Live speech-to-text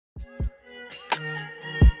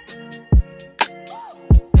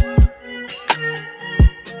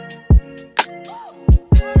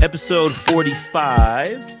Episode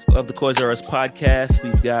 45 of the Coys R Us podcast.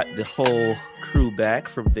 We've got the whole crew back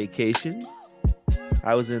from vacation.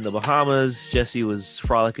 I was in the Bahamas. Jesse was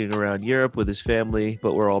frolicking around Europe with his family,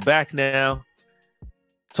 but we're all back now.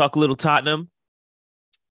 Talk a little Tottenham.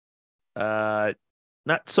 Not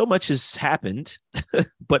so much has happened,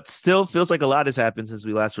 but still feels like a lot has happened since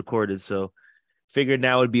we last recorded. So figured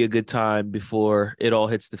now would be a good time before it all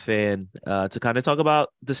hits the fan to kind of talk about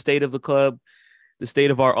the state of the club, the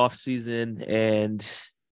state of our offseason, and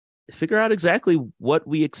figure out exactly what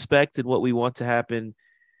we expect and what we want to happen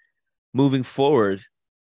moving forward.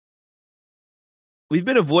 We've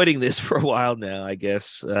been avoiding this for a while now, I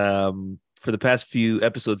guess, for the past few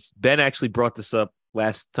episodes. Ben actually brought this up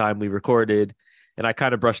last time we recorded, and I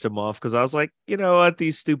kind of brushed him off because I was like, you know what,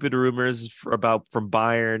 these stupid rumors from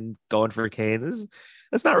Bayern going for Kane,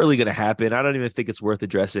 that's not really going to happen. I don't even think it's worth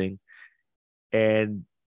addressing. And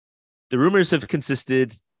the rumors have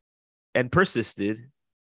consisted and persisted.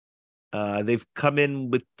 They've come in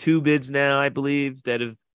with 2 bids now, I believe, that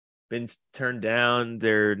have been turned down.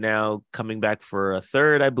 They're now coming back for a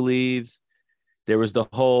 3rd, I believe. There was the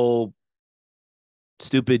whole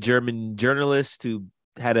stupid German journalist who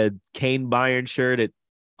had a Kane Bayern shirt at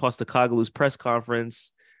Postecoglou's press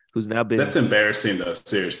conference, who's now been... That's embarrassing, though.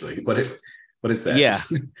 Seriously. What is that? Yeah,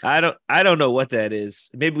 I don't know what that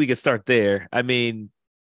is. Maybe we could start there. I mean,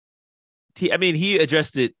 he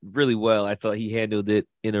addressed it really well. I thought he handled it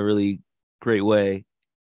in a really great way.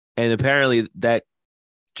 And apparently that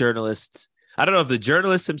journalist, I don't know if the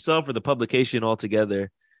journalist himself or the publication altogether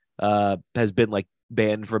has been like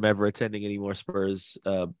banned from ever attending any more Spurs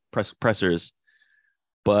pressers.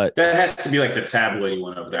 But that has to be like the tabloid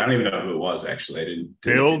one over there. I don't even know who it was, actually. I didn't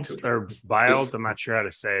Bild or Bild. I'm not sure how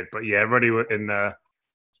to say it, but yeah, everybody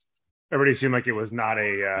seemed like it was not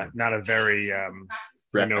a very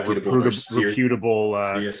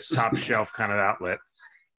reputable top shelf kind of outlet.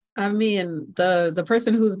 I mean, the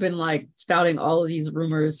person who's been like spouting all of these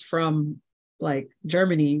rumors from like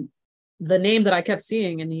Germany, the name that I kept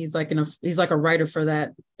seeing, and he's like a writer for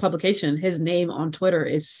that publication. His name on Twitter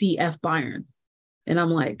is CF Bayern, and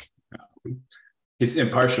I'm like, he's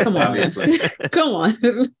impartial. Come on, obviously. Come on,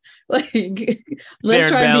 like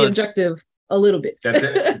let's try and be objective a little bit.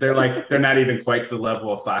 They're not even quite to the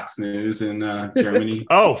level of Fox News in Germany.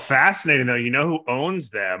 Oh, fascinating though. You know who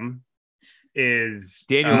owns them is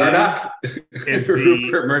Daniel Murdoch. Is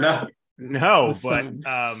Rupert Murdoch? No, but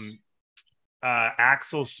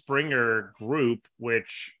Axel Springer Group,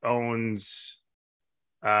 which owns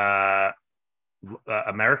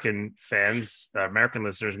American fans, American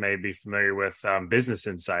listeners may be familiar with Business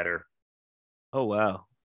Insider. Oh wow,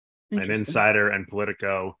 an Insider and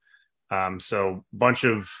Politico. So bunch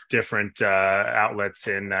of different outlets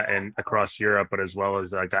in across Europe, but as well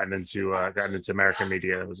as gotten into American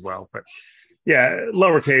media as well. But yeah,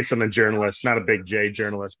 lowercase on the journalist, not a big J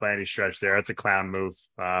journalist by any stretch there. It's a clown move.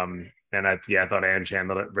 And I thought Ange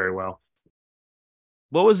handled it very well.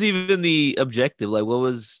 What was even the objective? Like, what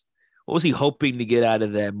was he hoping to get out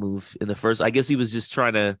of that move in the first? I guess he was just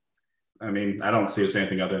trying to... I mean, I don't see us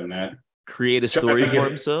anything other than that. Create a story for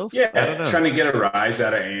himself? Yeah, I don't know. Trying to get a rise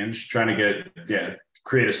out of Ange,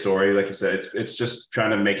 create a story. Like you said, it's just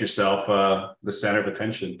trying to make yourself the center of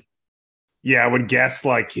attention. Yeah, I would guess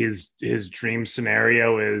like his dream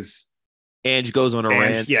scenario is Ange goes on a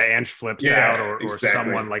rant. Yeah, Ange flips out or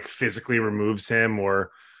someone like physically removes him, or,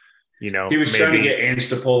 you know. He was trying to get Ange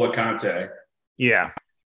to pull a Conte. Yeah.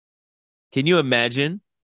 Can you imagine?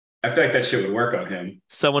 I feel like that shit would work on him.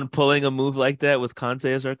 Someone pulling a move like that with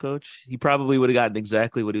Conte as our coach? He probably would have gotten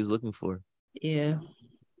exactly what he was looking for. Yeah,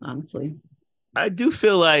 honestly. I do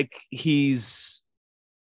feel like he's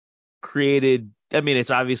created... I mean,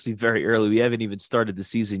 it's obviously very early. We haven't even started the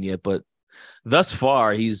season yet, but thus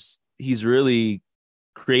far, he's really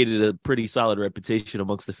created a pretty solid reputation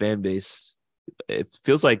amongst the fan base. It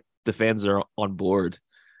feels like the fans are on board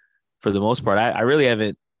for the most part. I really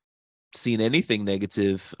haven't seen anything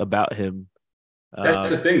negative about him. That's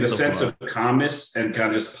the thing, the sense of calmness and kind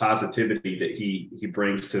of just positivity that he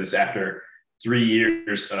brings to this after 3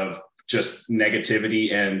 years of just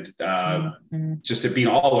negativity and just it being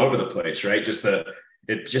all over the place, right?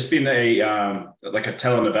 It just being like a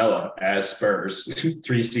telenovela as Spurs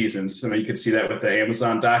 3 seasons. I mean, you could see that with the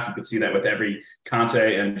Amazon doc. You could see that with every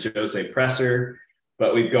Conte and Jose presser.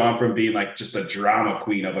 But we've gone from being like just a drama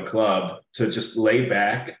queen of a club to just lay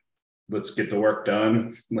back. Let's get the work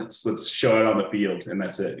done. Let's show it on the field, and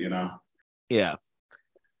that's it, you know? Yeah.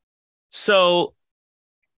 So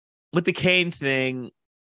with the Kane thing,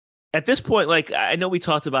 at this point, like, I know we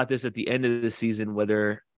talked about this at the end of the season,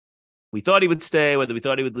 whether we thought he would stay, whether we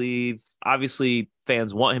thought he would leave. Obviously,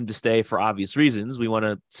 fans want him to stay for obvious reasons. We want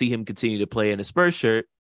to see him continue to play in a Spurs shirt.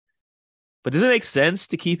 But does it make sense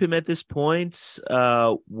to keep him at this point?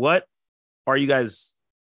 What are you guys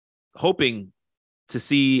hoping to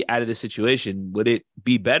see out of this situation? Would it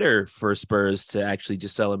be better for Spurs to actually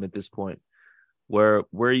just sell him at this point? Where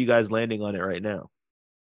are you guys landing on it right now?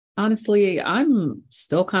 Honestly, I'm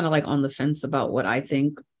still kind of like on the fence about what I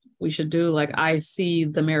think we should do. Like, I see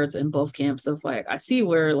the merits in both camps of like, I see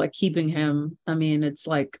where like keeping him, I mean, it's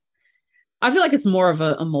like, I feel like it's more of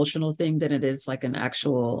an emotional thing than it is like an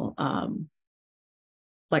actual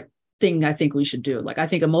like thing I think we should do. Like, I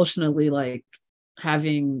think emotionally, like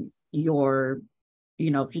having your,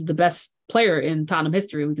 the best player in Tottenham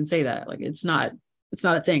history, we can say that. Like, it's not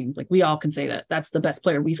a thing. Like, we all can say that that's the best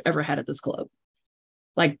player we've ever had at this club.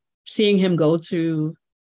 Like, seeing him go to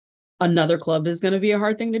another club is going to be a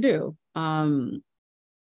hard thing to do.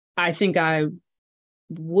 I think I'm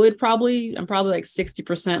probably like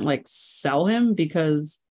 60% like sell him,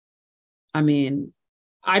 because I mean,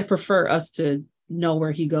 I'd prefer us to know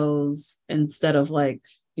where he goes instead of like,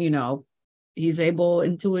 he's able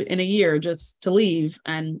in a year just to leave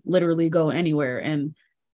and literally go anywhere. And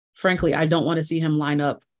frankly, I don't want to see him line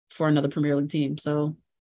up for another Premier League team. So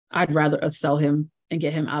I'd rather us sell him and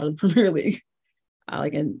get him out of the Premier League. I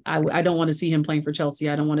don't want to see him playing for Chelsea.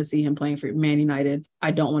 I don't want to see him playing for Man United.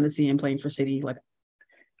 I don't want to see him playing for City. Like,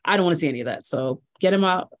 I don't want to see any of that. So get him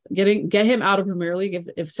out of Premier League.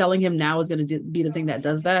 If selling him now is going to be the thing that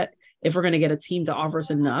does that, if we're going to get a team to offer us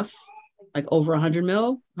enough, like over 100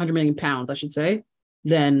 million pounds, I should say,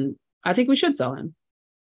 then I think we should sell him.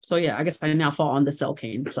 So yeah, I guess I now fall on the sell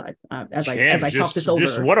Kane side as I talk this over.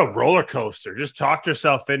 Just what a roller coaster! Just talked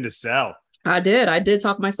yourself into sell. I did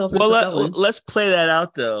talk myself into selling. Let's play that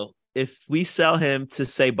out though. If we sell him to,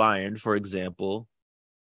 say, Bayern, for example,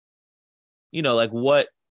 like what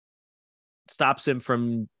stops him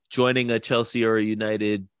from joining a Chelsea or a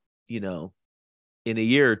United, in a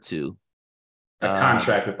year or two? A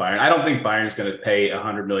contract with Bayern. I don't think Bayern's going to pay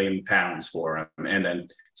 100 million pounds for him and then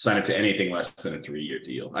sign it to anything less than a 3-year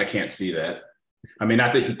deal. I can't see that. I mean,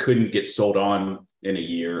 not that he couldn't get sold on in a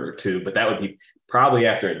year or two, but that would be probably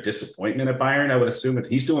after a disappointment at Bayern. I would assume if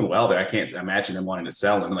he's doing well there, I can't imagine him wanting to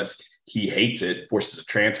sell him unless he hates it, forces a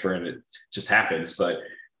transfer, and it just happens. But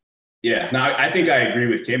yeah, no, I think I agree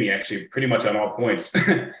with Kimmy actually pretty much on all points.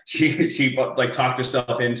 she like talked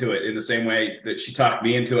herself into it in the same way that she talked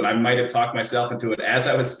me into it. I might have talked myself into it as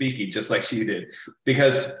I was speaking, just like she did,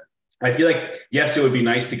 because I feel like, yes, it would be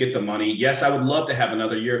nice to get the money. Yes, I would love to have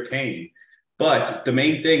another year of Kane, but the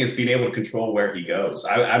main thing is being able to control where he goes.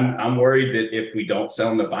 I'm worried that if we don't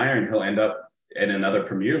sell him to Bayern, he'll end up in another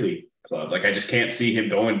Premier League club. Like, I just can't see him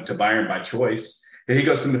going to Bayern by choice. If he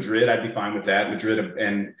goes to Madrid, I'd be fine with that. Madrid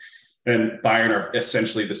and Bayern are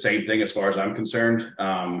essentially the same thing as far as I'm concerned.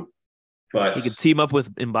 But he could team up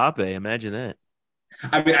with Mbappe. Imagine that.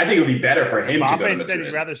 I mean, I think it would be better for him to go to Madrid. Said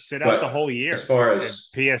he'd rather sit out the whole year as far as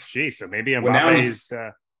PSG. So maybe Mbappe's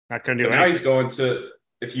not going to do anything. Now he's going to.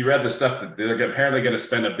 If you read the stuff, that they're apparently going to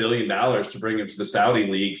spend $1 billion to bring him to the Saudi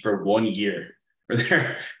league for 1 year.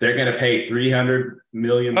 They're going to pay 300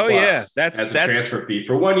 million plus as a transfer fee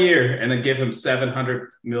for 1 year, and then give him 700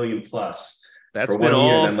 million plus. That's for been 1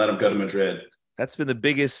 year, and then let him go to Madrid. That's been the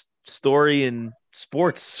biggest story in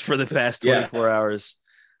sports for the past 24 hours.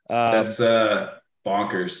 That's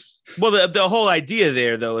bonkers. Well, the whole idea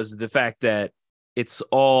there, though, is the fact that it's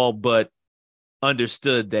all but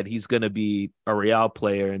understood that he's going to be a Real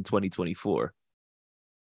player in 2024.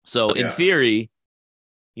 So in theory,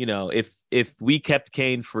 if we kept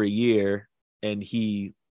Kane for a year and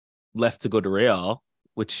he left to go to Real,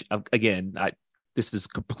 which again, this is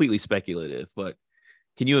completely speculative, but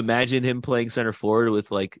can you imagine him playing center forward with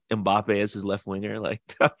like Mbappe as his left winger? Like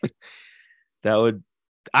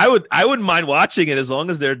I wouldn't mind watching it as long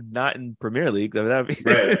as they're not in Premier League. I mean,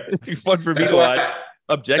 that'd be fun for me to watch.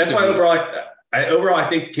 Objectively, that's why overall, I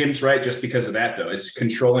think Kim's right just because of that, though. It's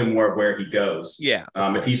controlling more of where he goes. Yeah.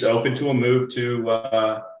 If he's open to a move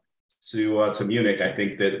to Munich, I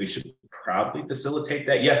think that we should probably facilitate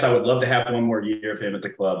that. Yes, I would love to have 1 more year of him at the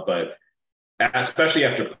club, but especially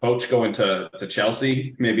after Poch going to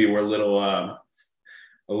Chelsea, maybe we're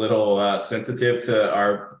a little sensitive to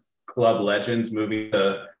our club legends moving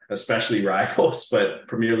to especially rivals, but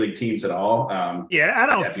Premier League teams at all. I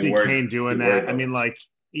don't see Kane doing that. I mean, like,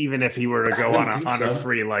 even if he were to go on a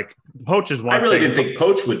free, like, Poch is one. I really didn't think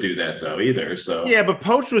Poch would do that though either. So yeah, but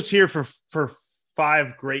Poch was here for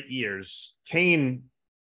 5 great years. Kane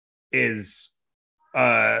is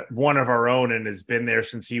one of our own and has been there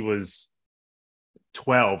since he was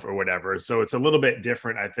 12 or whatever. So it's a little bit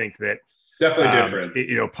different. I think that definitely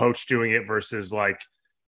different. Poach doing it versus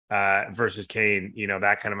versus Kane,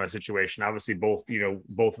 that kind of a situation. Obviously, both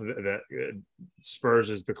of the Spurs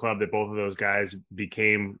is the club that both of those guys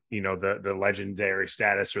became, the legendary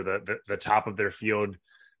status or the top of their field,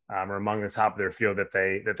 or among the top of their field that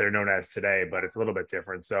they're known as today. But it's a little bit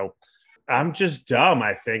different. So I'm just dumb.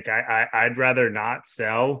 I think I'd rather not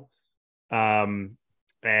sell, and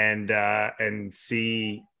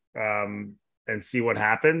see what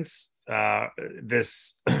happens.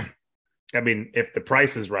 This. I mean, if the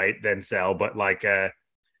price is right, then sell. But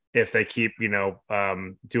if they keep, doing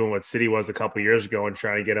what City was a couple of years ago and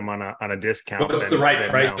trying to get them on a discount. What's the right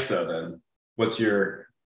price though? Then what's your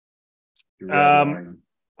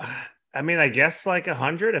I mean, I guess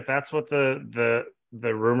 100, if that's what the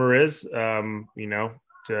rumor is.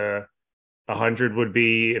 To 100 would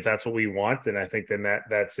be, if that's what we want, then I think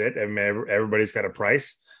that's it. I mean, everybody's got a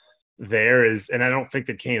price. There is, and I don't think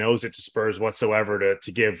that Kane owes it to Spurs whatsoever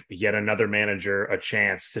to give yet another manager a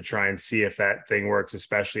chance to try and see if that thing works,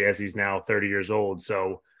 especially as he's now 30 years old.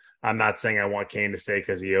 So I'm not saying I want Kane to stay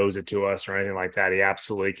because he owes it to us or anything like that. He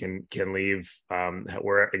absolutely can leave and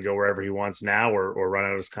go wherever he wants now, or run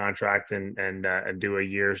out his contract and do a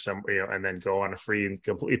year and then go on a free and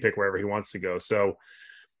completely pick wherever he wants to go. So,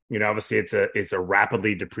 obviously it's a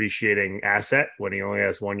rapidly depreciating asset when he only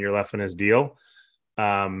has 1 year left in his deal.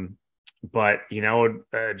 But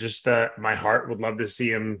my heart would love to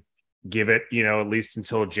see him give it, at least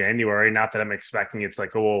until January. Not that I'm expecting it's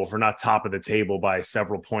if we're not top of the table by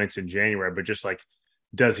several points in January, but just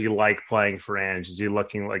does he like playing for Ange? Is he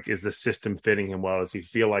looking is the system fitting him well? Does he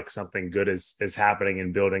feel like something good is happening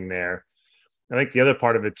and building there? I think the other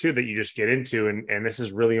part of it too, that you just get into, and this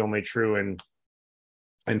is really only true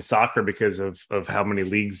in soccer because of how many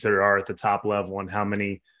leagues there are at the top level and how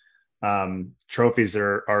many trophies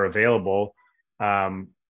are available,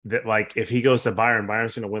 that if he goes to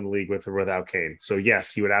Bayern's going to win the league with or without Kane. So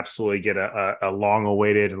yes, he would absolutely get a long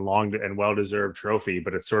awaited and well-deserved trophy,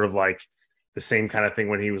 but it's sort of the same kind of thing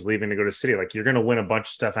when he was leaving to go to City. You're going to win a bunch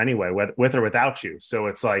of stuff anyway, with or without you. So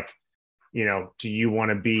it's do you want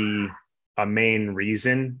to be a main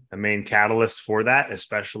reason, a main catalyst for that,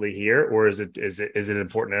 especially here, or is it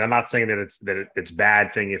important? And I'm not saying that it's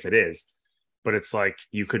bad thing if it is. But it's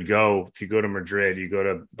you could go, if you go to Madrid, you go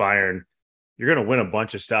to Bayern, you're going to win a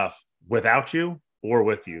bunch of stuff without you or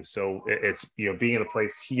with you. So it's, being in a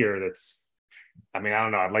place here that's, I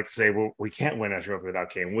don't know. I'd like to say, well, we can't win a trophy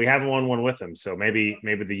without Kane. We haven't won one with him. So maybe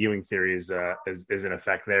the Ewing theory is in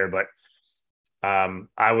effect there. But I'm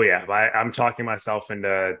talking myself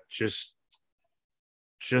into just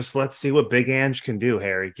let's see what Big Ange can do,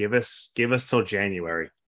 Harry. Give us till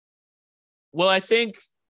January. Well, I think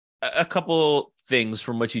a couple things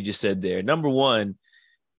from what you just said there. Number one,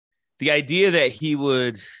 the idea that he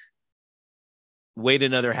would wait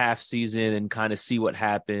another half season and kind of see what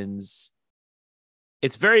happens.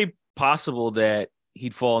 It's very possible that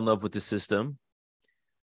he'd fall in love with the system.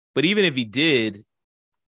 But even if he did,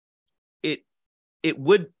 it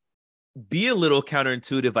would be a little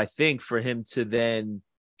counterintuitive, I think, for him to then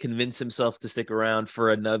convince himself to stick around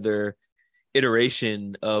for another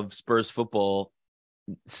iteration of Spurs football,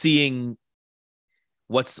 seeing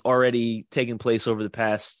what's already taken place over the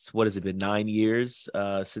past, what has it been, 9 years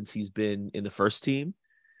since he's been in the first team.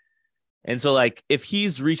 And so if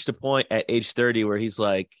he's reached a point at age 30 where he's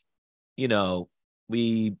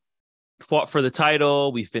we fought for the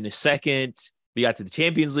title, we finished second, we got to the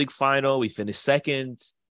Champions League final, we finished second,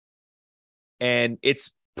 and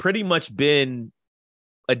it's pretty much been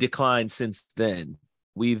a decline since then.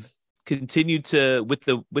 We've continued to, with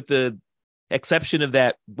the exception of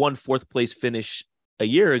that 4th place finish a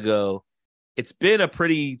year ago, it's been a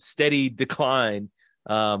pretty steady decline,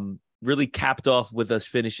 really capped off with us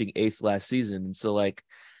finishing 8th last season. And so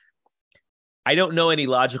I don't know any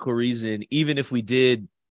logical reason, even if we did,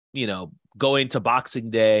 going to Boxing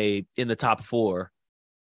Day in the top 4,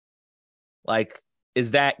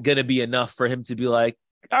 is that going to be enough for him to be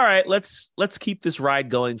all right, let's keep this ride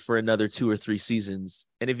going for another 2 or 3 seasons.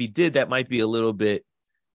 And if he did, that might be a little bit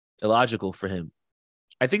illogical for him.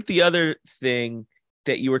 I think the other thing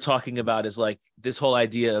that you were talking about is this whole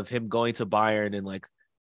idea of him going to Bayern and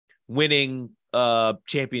winning a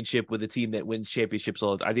championship with a team that wins championships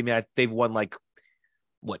all the time. I mean, they've won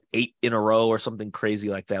 8 in a row or something crazy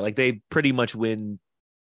like that. They pretty much win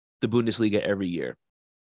the Bundesliga every year.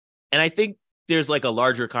 And I think there's a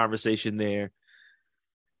larger conversation there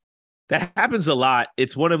that happens a lot.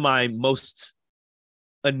 It's one of my most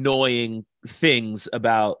annoying things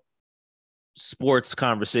about sports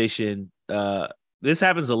conversation. This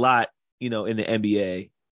happens a lot, in the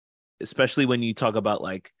NBA, especially when you talk about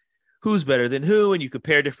like who's better than who, and you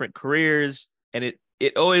compare different careers, and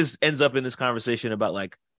it always ends up in this conversation about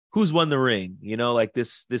like who's won the ring, like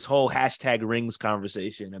this whole hashtag rings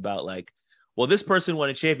conversation about like, well, this person won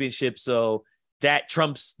a championship, so that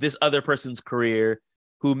trumps this other person's career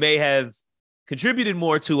who may have contributed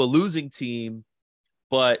more to a losing team,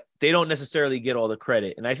 but they don't necessarily get all the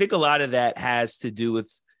credit. And I think a lot of that has to do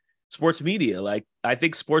with sports media. Like, I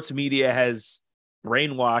think sports media has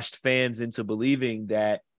brainwashed fans into believing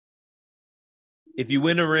that if you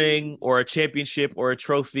win a ring or a championship or a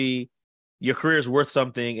trophy, your career is worth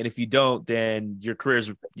something. And if you don't, then your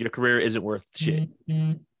career isn't worth shit.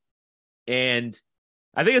 Mm-hmm. And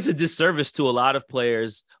I think it's a disservice to a lot of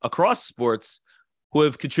players across sports who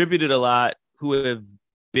have contributed a lot, who have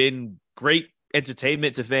been great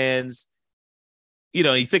entertainment to fans.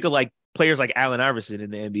 You think of like players like Allen Iverson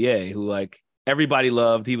in the NBA, who like everybody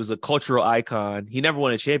loved. He was a cultural icon. He never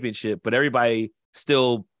won a championship, but everybody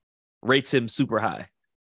still rates him super high.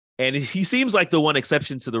 And he seems like the one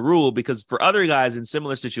exception to the rule, because for other guys in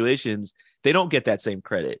similar situations, they don't get that same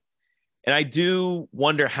credit. And I do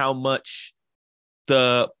wonder how much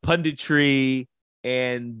the punditry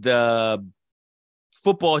and the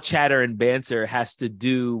football chatter and banter has to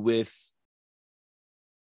do with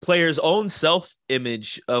players' own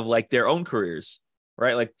self-image of like their own careers,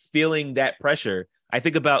 right? Like feeling that pressure. I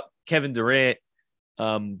think about Kevin Durant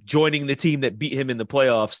joining the team that beat him in the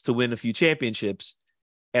playoffs to win a few championships.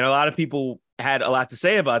 And a lot of people had a lot to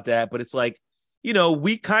say about that, but it's like,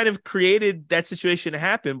 we kind of created that situation to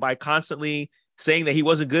happen by constantly saying that he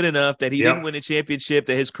wasn't good enough, that he didn't win a championship,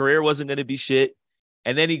 that his career wasn't going to be shit.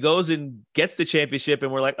 And then he goes and gets the championship,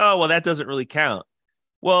 and we're like, oh, well, that doesn't really count.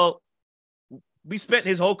 Well, we spent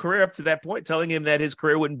his whole career up to that point telling him that his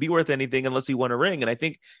career wouldn't be worth anything unless he won a ring. And I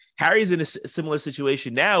think Harry's in a similar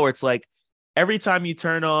situation now, where it's like every time you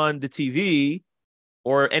turn on the TV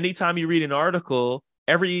or anytime you read an article,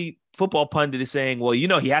 every football pundit is saying, well,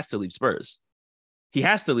 he has to leave Spurs. He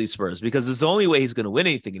has to leave Spurs because it's the only way he's going to win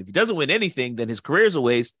anything. And if he doesn't win anything, then his career is a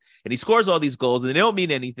waste, and he scores all these goals and they don't mean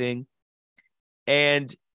anything.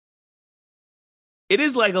 And it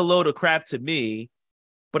is like a load of crap to me,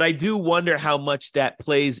 but I do wonder how much that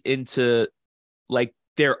plays into like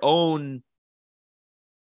their own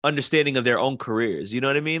understanding of their own careers. You know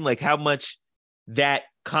what I mean? Like how much that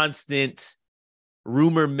constant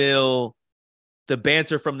rumor mill, the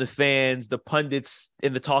banter from the fans, the pundits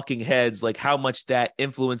and the talking heads, like how much that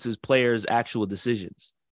influences players' actual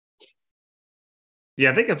decisions. Yeah,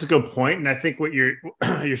 I think that's a good point, and I think what you're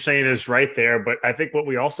saying is right there. But I think what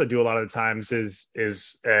we also do a lot of the times is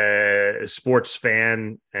sports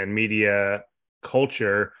fan and media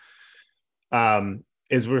culture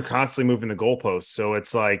is we're constantly moving the goalposts. So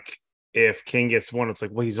it's like if King gets one, it's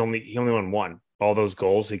like, well, he only won one. All those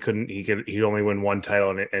goals, he only win one title,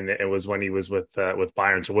 and it was when he was with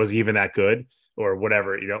Bayern. So was he even that good or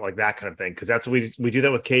whatever, like that kind of thing? Because that's what we do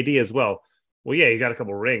that with KD as well. Well, yeah, he got a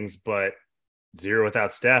couple rings, but 0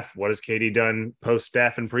 without Steph. What has KD done post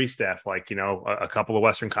Steph and pre Steph? Like a couple of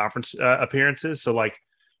Western Conference appearances. So like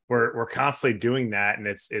we're constantly doing that, and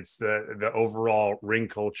it's the overall ring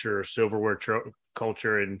culture, silverware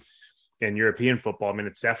culture, and European football. I mean,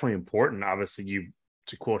 it's definitely important. Obviously,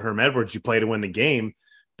 to quote Herm Edwards, you play to win the game,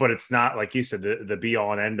 but it's not, like you said, the be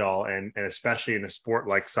all and end all. And especially in a sport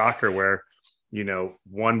like soccer, where,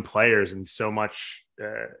 one player is in so much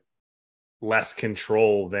less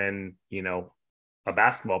control than, a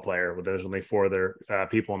basketball player where there's only 4 other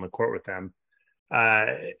people on the court with them.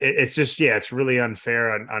 It's just, it's really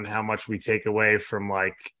unfair on how much we take away from,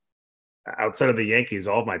 like, outside of the Yankees,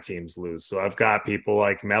 all of my teams lose. So I've got people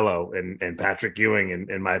like Melo and Patrick Ewing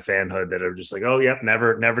in my fanhood that are just like, oh, yep,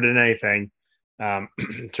 never did anything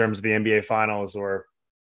in terms of the NBA finals, or,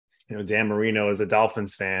 Dan Marino is a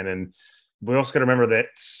Dolphins fan. And we also got to remember that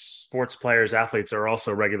sports players, athletes are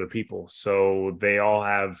also regular people. So they're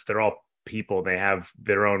all people. They have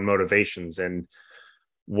their own motivations. And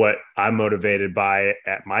what I'm motivated by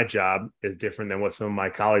at my job is different than what some of my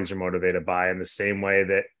colleagues are motivated by, in the same way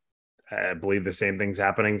that I believe the same thing's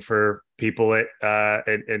happening for people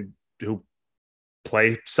and who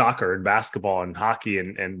play soccer and basketball and hockey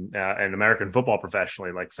and American football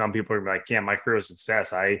professionally. Like, some people are like, yeah, my career was a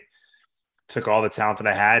success. I took all the talent that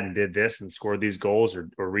I had and did this and scored these goals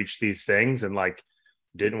or reached these things, and like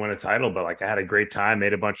didn't win a title, but like I had a great time,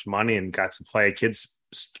 made a bunch of money, and got to play a kid's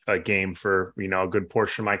game for, a good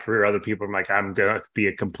portion of my career. Other people are like, I'm going to be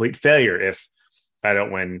a complete failure if I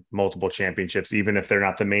don't win multiple championships, even if they're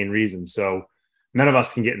not the main reason. So none of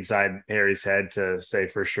us can get inside Harry's head to say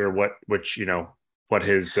for sure what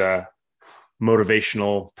his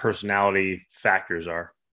motivational personality factors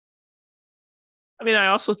are. I mean, I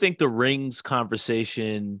also think the rings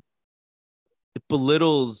conversation, it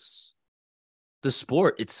belittles the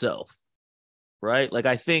sport itself, right? Like,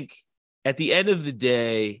 I think at the end of the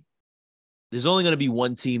day, there's only going to be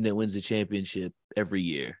one team that wins the championship every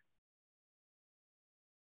year.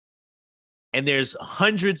 And there's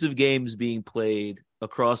hundreds of games being played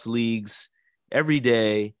across leagues every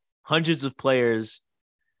day, hundreds of players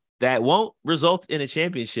that won't result in a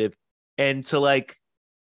championship. And to like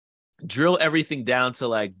drill everything down to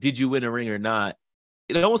like, did you win a ring or not?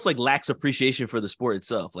 It almost like lacks appreciation for the sport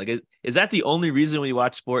itself. Like, is that the only reason we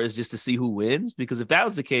watch sport is just to see who wins? Because if that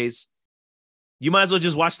was the case, you might as well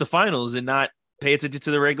just watch the finals and not pay attention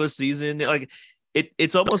to the regular season. Like,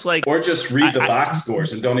 it's almost like, or just read the box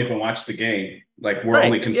scores and don't even watch the game. Like, we're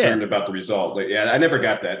only concerned about the result. Like, I never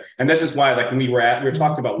got that. And this is why, like, when we were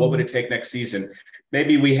talking about what would it take next season,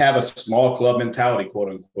 maybe we have a small club mentality, quote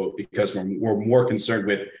unquote, because we're more concerned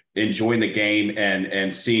with enjoying the game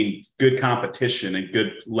and seeing good competition and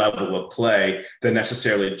good level of play than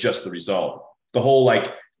necessarily just the result. The whole,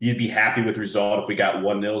 like, you'd be happy with the result if we got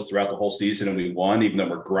 1-0 throughout the whole season and we won, even though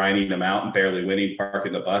we're grinding them out and barely winning,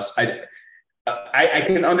 parking the bus. I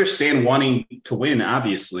can understand wanting to win,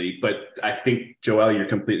 obviously, but I think, Joel, you're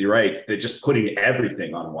completely right. That just putting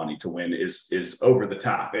everything on wanting to win is over the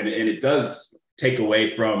top. And it does take away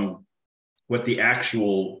from what the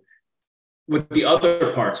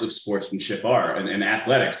other parts of sportsmanship are, and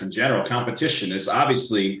athletics in general. Competition is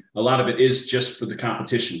obviously, a lot of it is just for the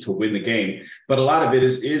competition to win the game, but a lot of it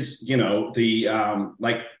is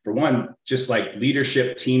like, for one, just like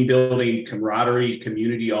leadership, team building, camaraderie,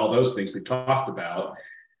 community, all those things we talked about,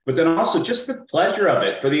 but then also just the pleasure of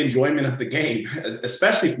it, for the enjoyment of the game,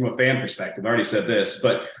 especially from a fan perspective. I already said this,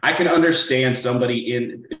 but I can understand somebody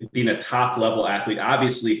in being a top level athlete,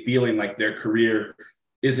 obviously feeling like their career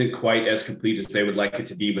isn't quite as complete as they would like it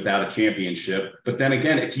to be without a championship. But then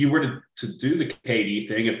again, if you were to do the KD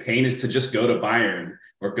thing, if Kane is to just go to Bayern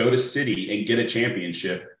or go to City and get a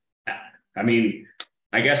championship, I mean,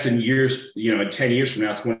 I guess in years, in 10 years from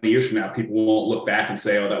now, 20 years from now, people won't look back and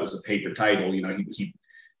say, oh, that was a paper title. He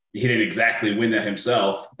didn't exactly win that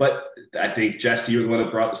himself. But I think, Jesse, you're the one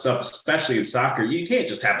that brought this up, especially in soccer. You can't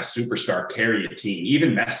just have a superstar carry a team.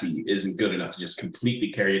 Even Messi isn't good enough to just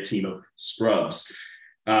completely carry a team of scrubs.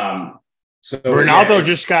 So Ronaldo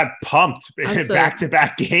just got pumped in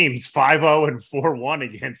back-to-back games, 5-0 and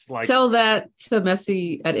 4-1 against, like, tell that to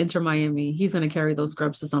Messi at Inter Miami. He's going to carry those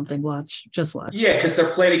scrubs to something. Watch. Yeah, because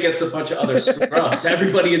they're playing against a bunch of other scrubs.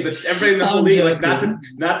 everybody in the whole league, like, not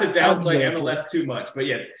to downplay MLS too much, but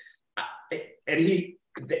yeah. And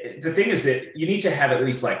the thing is that you need to have at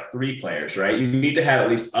least like 3 players, right? You need to have at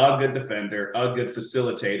least a good defender, a good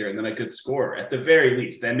facilitator, and then a good scorer at the very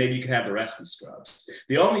least. Then maybe you can have the rest be scrubs.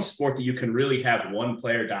 The only sport that you can really have one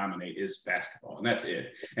player dominate is basketball, and that's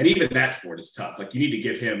it. And even that sport is tough. Like, you need to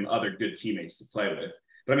give him other good teammates to play with.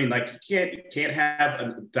 But I mean, like, you can't have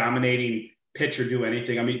a dominating pitcher do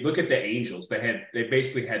anything. I mean, look at the Angels. They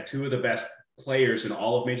basically had 2 of the best players in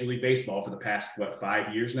all of Major League Baseball for the past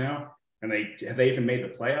 5 years now. And have they even made the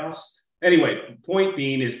playoffs? Anyway, point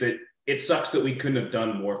being is that it sucks that we couldn't have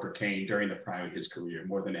done more for Kane during the prime of his career,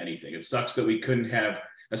 more than anything. It sucks that we couldn't have,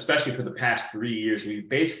 especially for the past 3 years, we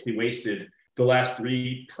basically wasted the last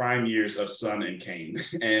 3 prime years of Son and Kane.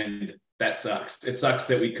 And that sucks. It sucks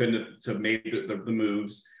that we couldn't have made the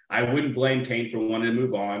moves. I wouldn't blame Kane for wanting to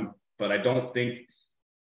move on, but I don't think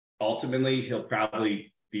ultimately he'll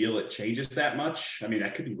probably feel it changes that much. I mean, I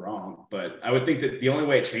could be wrong, but I would think that the only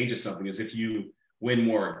way it changes something is if you win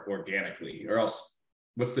more organically, or else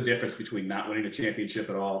what's the difference between not winning a championship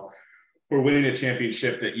at all or winning a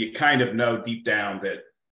championship that you kind of know deep down that,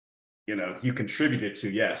 you contributed to,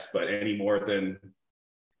 yes, but any more than,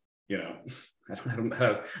 I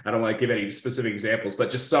don't want to give any specific examples, but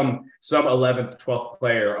just some 11th, 12th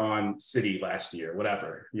player on City last year,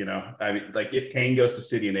 whatever, I mean, like, if Kane goes to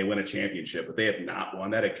City and they win a championship, but they have not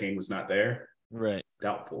won that if Kane was not there, right?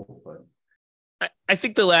 Doubtful. But I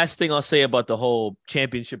think the last thing I'll say about the whole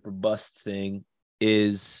championship or bust thing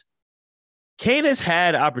is Kane has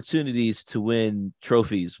had opportunities to win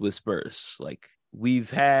trophies with Spurs. Like,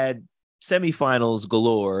 we've had semifinals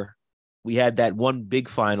galore. We had that one big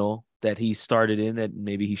final that he started in that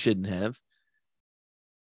maybe he shouldn't have.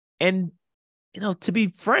 And, to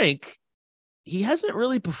be frank, he hasn't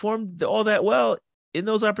really performed all that well in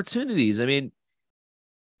those opportunities. I mean,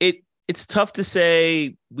 it's tough to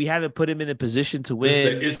say we haven't put him in a position to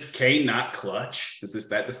win. Is Kane not clutch? Is this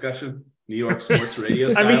that discussion? New York sports radio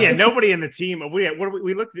I style. mean, yeah, nobody in the team. We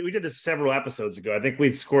did this several episodes ago. I think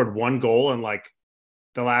we'd scored one goal in like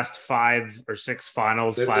the last 5 or 6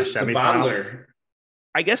 finals / semifinals.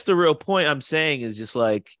 I guess the real point I'm saying is just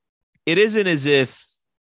like, it isn't as if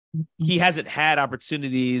he hasn't had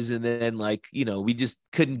opportunities and then like, you know, we just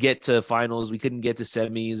couldn't get to finals. We couldn't get to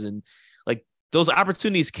semis, and like those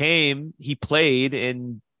opportunities came, he played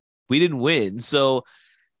and we didn't win. So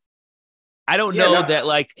I don't know that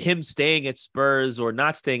like him staying at Spurs or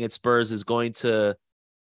not staying at Spurs is going to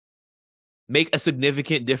make a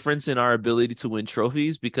significant difference in our ability to win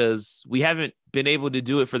trophies, because we haven't been able to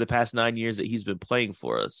do it for the past 9 years that he's been playing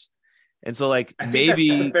for us. And so like, I think maybe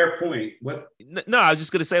that's a fair point. No, I was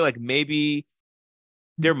just going to say like, maybe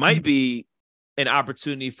there might be an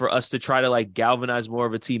opportunity for us to try to like galvanize more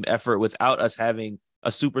of a team effort without us having a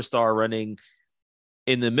superstar running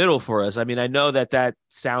in the middle for us. I mean, I know that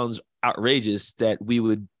sounds outrageous that we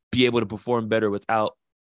would be able to perform better without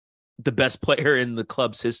the best player in the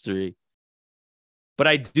club's history. But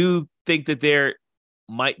I do think that there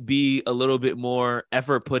might be a little bit more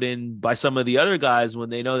effort put in by some of the other guys when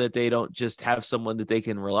they know that they don't just have someone that they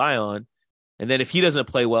can rely on. And then if he doesn't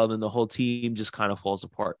play well, then the whole team just kind of falls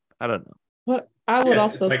apart. I don't know. But I would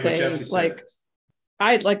also say, like,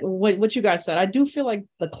 I like what you guys said. I do feel like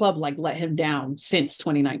the club like let him down since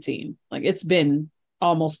 2019. Like, it's been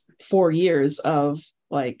almost 4 years of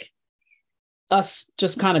like us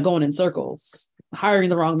just kind of going in circles, hiring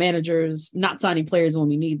the wrong managers, not signing players when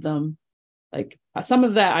we need them. Like, some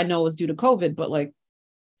of that I know is due to COVID, but like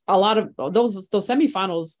a lot of those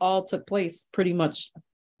semifinals all took place pretty much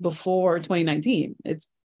before 2019.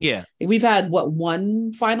 We've had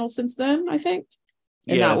one final since then, I think.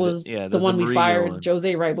 And that was the one we fired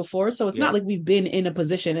Jose right before. So it's not like we've been in a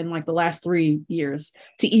position in like the last 3 years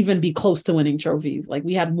to even be close to winning trophies. Like,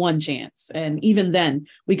 we had one chance. And even then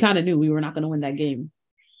we kind of knew we were not going to win that game.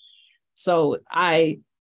 So I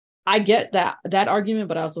get that argument,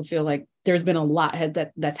 but I also feel like there's been a lot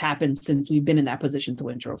that's happened since we've been in that position to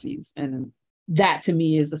win trophies. And that to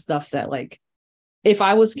me is the stuff that, like, if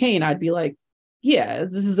I was Kane, I'd be like, yeah,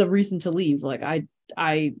 this is a reason to leave. Like,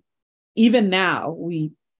 I even now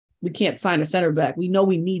we can't sign a center back. We know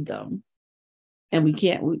we need them, and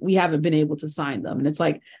we haven't been able to sign them. And it's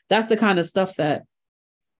like, that's the kind of stuff that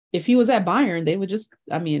if he was at Bayern, they would just,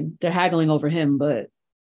 I mean, they're haggling over him, but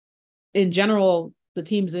in general, the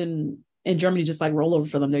teams in Germany just like roll over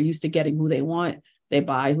for them. They're used to getting who they want. They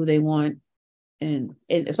buy who they want, and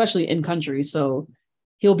especially in country. So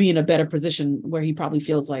he'll be in a better position where he probably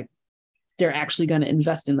feels like they're actually going to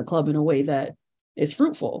invest in the club in a way that is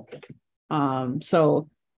fruitful. So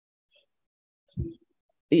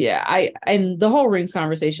yeah, and the whole rings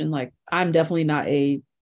conversation, like, I'm definitely not a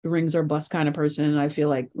rings or bust kind of person. I feel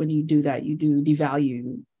like when you do that, you do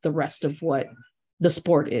devalue the rest of what the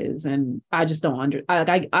sport is. And I just don't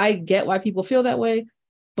I get why people feel that way.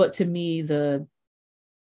 But to me, the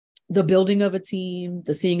building of a team,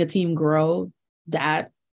 the seeing a team grow,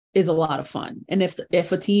 that is a lot of fun. And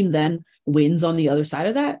if a team then wins on the other side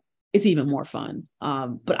of that, it's even more fun.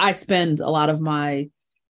 But I spend a lot of my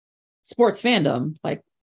sports fandom like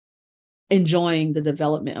enjoying the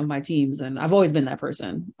development of my teams, and I've always been that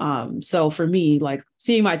person. So for me, like,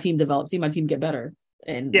 seeing my team develop, seeing my team get better,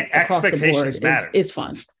 and across the board matter. Is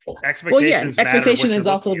fun. Expectation is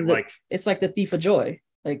also it's like the thief of joy.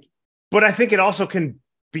 Like, but I think it also can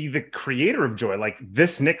be the creator of joy. Like,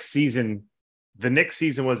 this Knicks season, the Knicks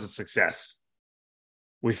season was a success.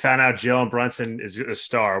 We found out Jalen Brunson is a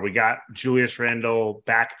star. We got Julius Randle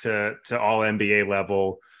back to all NBA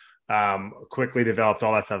level, quickly developed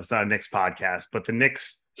all that stuff. It's not a Knicks podcast, but the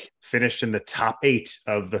Knicks finished in the top 8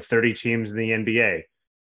 of the 30 teams in the NBA.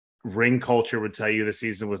 Ring culture would tell you the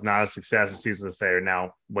season was not a success. The season was a failure.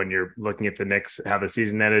 Now, when you're looking at the Knicks, how the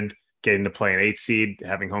season ended, getting to play an 8 seed,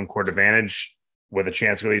 having home court advantage with a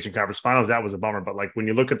chance to go to the Eastern Conference Finals, that was a bummer. But like, when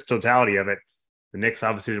you look at the totality of it, the Knicks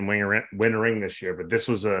obviously didn't win a ring this year, but this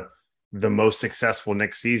was the most successful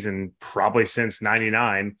Knicks season probably since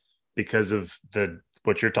 '99 because of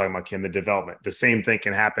what you're talking about, Kim, the development. The same thing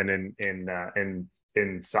can happen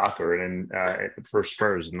in soccer and for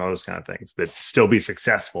Spurs and those kind of things, that still be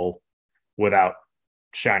successful without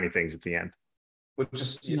shiny things at the end. Well,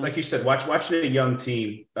 just like you said, watching a young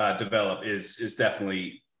team develop is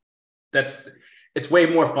definitely it's way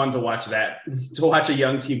more fun to watch a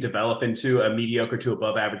young team develop into a mediocre to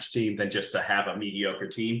above average team than just to have a mediocre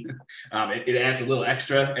team. It adds a little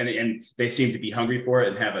extra, and they seem to be hungry for it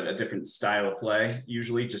and have a different style of play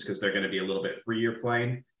usually, just because they're going to be a little bit freer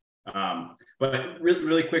playing. But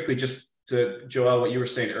really quickly, just to Joel, what you were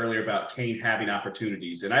saying earlier about Kane having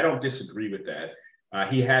opportunities, and I don't disagree with that.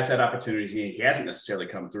 He has had opportunities. He hasn't necessarily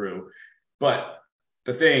come through. But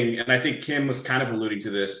the thing, and I think Kim was kind of alluding to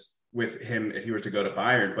this with him if he was to go to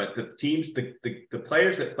Bayern, but the teams, the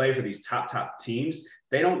players that play for these top teams,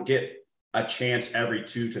 they don't get a chance every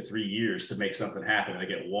 2 to 3 years to make something happen. They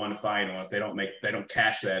get one final. If they don't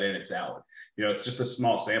cash that in, it's out. It's just a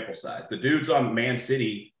small sample size. The dudes on Man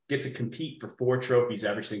City get to compete for 4 trophies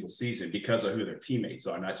every single season because of who their teammates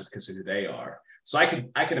are, not just because of who they are. So I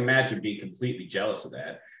can imagine being completely jealous of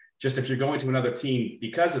that. Just if you're going to another team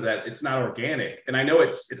because of that, it's not organic. And I know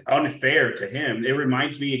it's unfair to him. It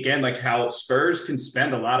reminds me again, like how Spurs can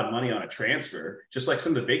spend a lot of money on a transfer, just like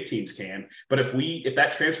some of the big teams can. But if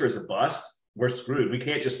that transfer is a bust, we're screwed. We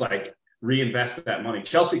can't just like reinvest that money.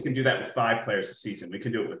 Chelsea can do that with 5 players a season. We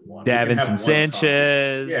can do it with 1. Davinson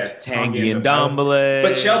Sanchez, Tanguy and Ndombele.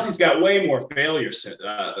 But Chelsea's got way more failures.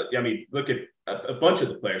 Look at a bunch of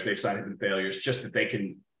the players they've signed have been failures, just that they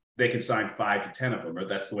can sign 5 to 10 of them, or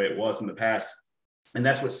that's the way it was in the past. And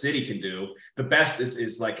that's what City can do. The best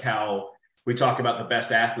is like how we talk about the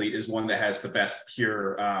best athlete is one that has the best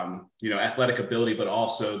pure, athletic ability, but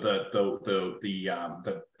also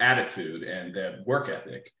the attitude and the work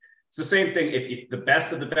ethic. It's the same thing. If the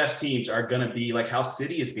best of the best teams are going to be like how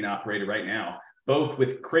City is being operated right now, both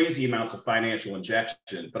with crazy amounts of financial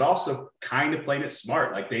injection, but also kind of playing it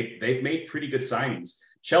smart. Like they've made pretty good signings.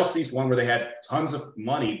 Chelsea's one where they had tons of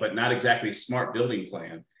money, but not exactly a smart building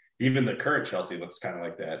plan. Even the current Chelsea looks kind of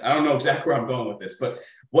like that. I don't know exactly where I'm going with this, but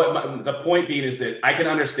the point being is that I can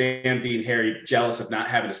understand being Harry jealous of not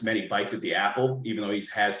having as many bites at the apple, even though he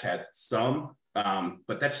has had some.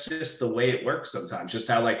 But that's just the way it works sometimes. Just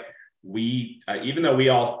how like even though we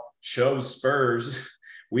all chose Spurs,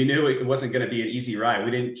 we knew it wasn't going to be an easy ride.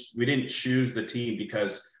 We didn't choose the team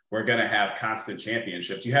because we're going to have constant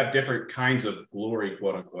championships. You have different kinds of glory,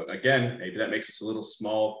 quote unquote. Again, maybe that makes us a little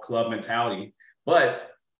small club mentality, but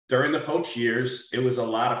during the Poach years, it was a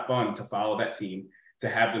lot of fun to follow that team, to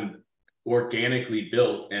have them organically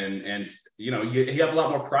built. And you have a lot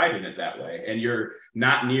more pride in it that way. And you're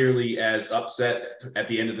not nearly as upset at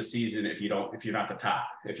the end of the season if you're not the top,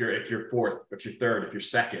 if you're fourth, if you're third, if you're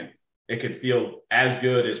second. It can feel as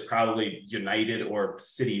good as probably United or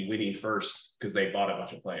City winning first because they bought a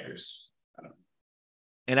bunch of players. I don't know.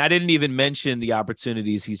 And I didn't even mention the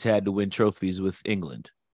opportunities he's had to win trophies with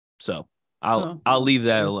England. So I'll leave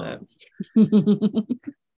that alone.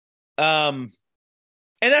 And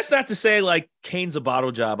that's not to say like Kane's a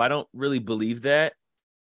bottle job. I don't really believe that.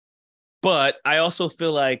 But I also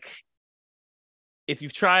feel like if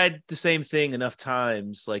you've tried the same thing enough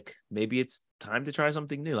times, like maybe it's time to try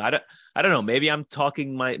something new. I don't know. Maybe I'm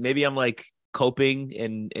like coping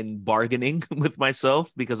and bargaining with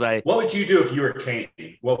myself because What would you do if you were Kane?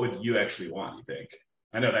 What would you actually want, you think?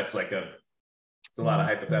 I know that's like it's a lot of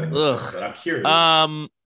hypothetical, but I'm curious.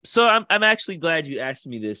 So I'm actually glad you asked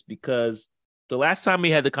me this because the last time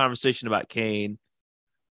we had the conversation about Kane,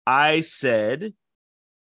 I said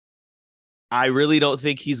I really don't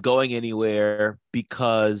think he's going anywhere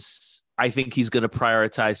because I think he's going to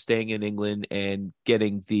prioritize staying in England and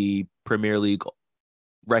getting the Premier League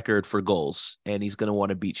record for goals, and he's going to want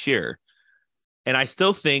to beat Shearer. And I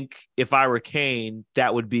still think if I were Kane,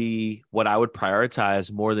 that would be what I would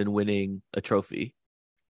prioritize more than winning a trophy.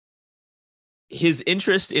 His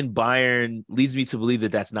interest in Bayern leads me to believe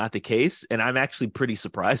that that's not the case, and I'm actually pretty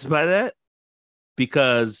surprised by that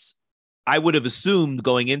because I would have assumed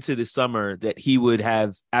going into this summer that he would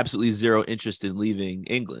have absolutely zero interest in leaving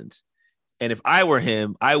England. And if I were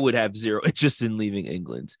him, I would have zero interest in leaving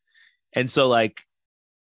England. And so, like,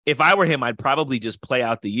 if I were him, I'd probably just play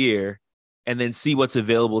out the year and then see what's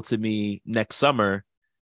available to me next summer.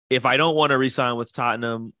 If I don't want to re-sign with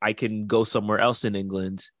Tottenham, I can go somewhere else in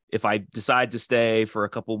England. If I decide to stay for a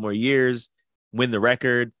couple more years, win the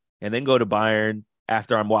record, and then go to Bayern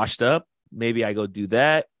after I'm washed up, maybe I go do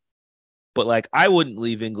that. But like, I wouldn't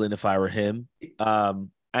leave England if I were him. And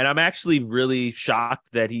I'm actually really shocked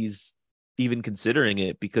that he's even considering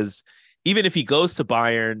it because even if he goes to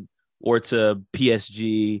Bayern or to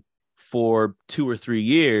PSG for 2 or 3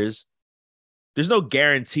 years, there's no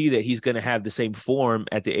guarantee that he's going to have the same form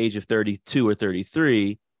at the age of 32 or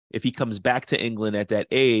 33. If he comes back to England at that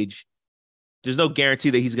age, there's no guarantee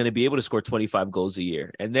that he's going to be able to score 25 goals a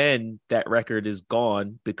year. And then that record is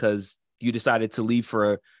gone because you decided to leave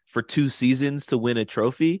for 2 seasons to win a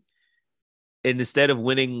trophy. And instead of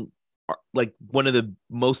winning like one of the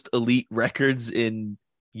most elite records in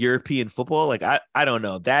European football, like I don't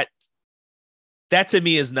know, that to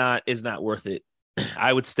me is not worth it.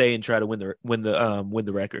 I would stay and try to win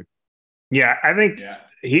the record. Yeah, I think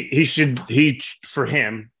For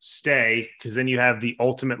him stay, because then you have the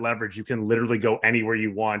ultimate leverage. You can literally go anywhere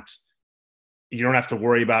you want. You don't have to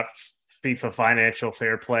worry about FIFA financial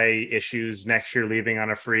fair play issues next year leaving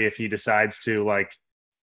on a free if he decides to. Like,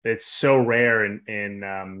 it's so rare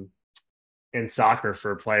in soccer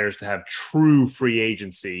for players to have true free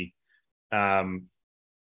agency. Not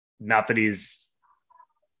that he's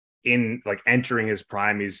in like entering his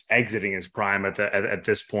prime, he's exiting his prime at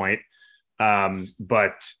this point.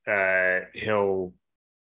 But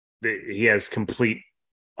he has complete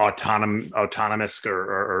autonomous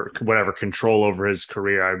or whatever control over his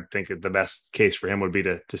career. I think that the best case for him would be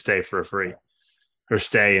to stay for a free, or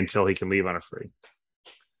stay until he can leave on a free.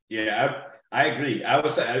 Yeah, I agree.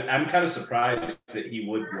 I'm kind of surprised that he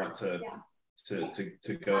would want to go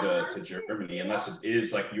to Germany, unless it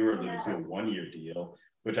is like you were alluding to, a 1-year deal,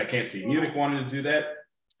 which I can't see Munich wanting to do that.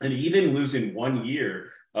 And even losing 1 year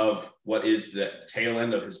of what is the tail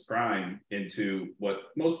end of his prime into what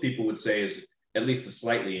most people would say is at least a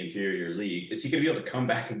slightly inferior league, is he going to be able to come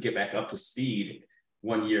back and get back up to speed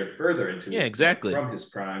 1 year further into exactly from his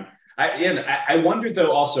prime? I wonder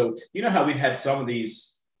though, also, you know how we've had some of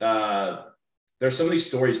these, there's some of these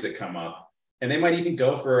stories that come up, and they might even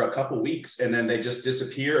go for a couple weeks and then they just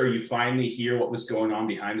disappear, or you finally hear what was going on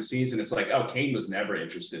behind the scenes. And it's like, oh, Kane was never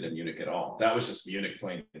interested in Munich at all. That was just Munich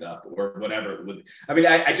playing it up or whatever. I mean,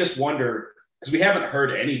 I just wonder, because we haven't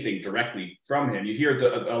heard anything directly from him. You hear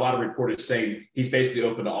a lot of reporters saying he's basically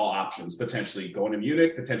open to all options, potentially going to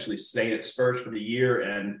Munich, potentially staying at Spurs for the year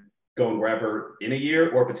and going wherever in a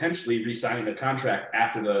year, or potentially re-signing the contract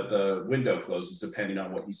after the window closes, depending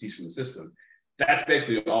on what he sees from the system. That's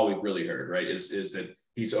basically all we've really heard, right? Is that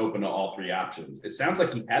he's open to all three options. It sounds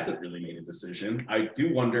like he hasn't really made a decision. I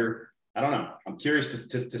do wonder, I don't know. I'm curious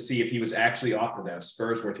to see if he was actually offered that, if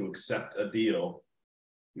Spurs were to accept a deal.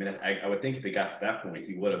 I mean, I would think if he got to that point,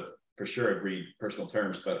 he would have for sure agreed personal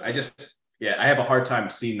terms. But I have a hard time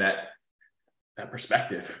seeing that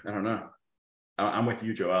perspective. I don't know. I'm with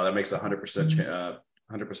you, Joel. That makes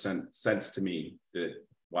 100% sense to me. That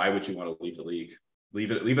why would you want to leave the league? Leave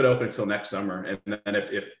it open until next summer. And then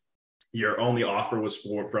if your only offer was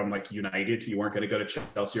from like United, you weren't going to go to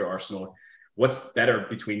Chelsea or Arsenal, what's better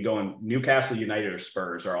between going Newcastle, United, or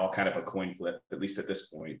Spurs? Are all kind of a coin flip, at least at this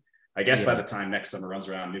point. I guess by the time next summer runs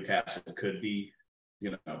around, Newcastle could be,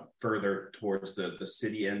 further towards the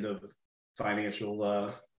city end of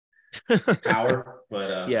financial power.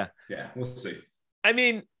 But yeah, we'll see. I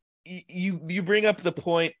mean, you bring up the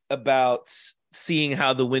point about seeing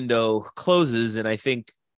how the window closes, and I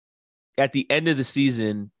think at the end of the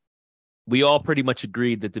season, we all pretty much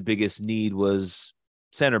agreed that the biggest need was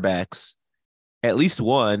center backs, at least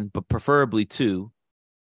one, but preferably two.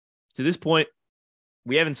 To this point,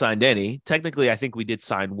 we haven't signed any. Technically, I think we did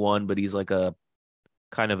sign one, but he's like a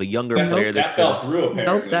kind of a younger player. That fell through,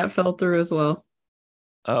 apparently. Nope, that fell through as well.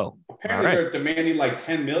 Oh, apparently they're demanding like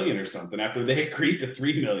 10 million or something after they agreed to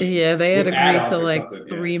 3 million. Yeah, they had agreed to like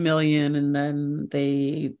 3 million, and then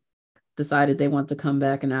they decided they want to come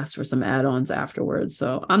back and ask for some add-ons afterwards.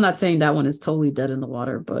 So I'm not saying that one is totally dead in the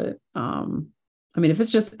water, but I mean, if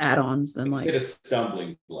it's just add-ons, then like hit a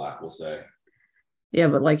stumbling block, we'll say. Yeah,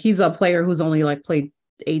 but like he's a player who's only like played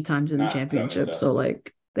 8 times in the championship, so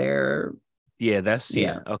like they're.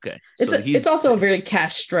 Yeah, okay. It's also a very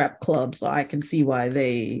cash-strapped club, so I can see why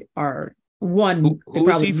they are one. Who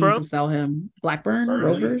is he from? To sell him, Blackburn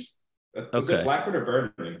Rovers. Okay, it Blackburn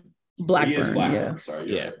or Burnley? Blackburn. Yeah.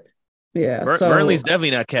 Sorry. Yeah. Yeah. Burnley's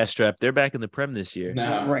definitely not cash-strapped. They're back in the Prem this year.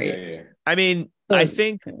 No, right. Yeah. I mean, I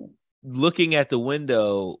think looking at the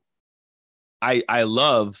window, I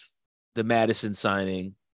love the Maddison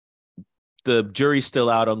signing. The jury's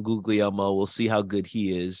still out on Guglielmo. We'll see how good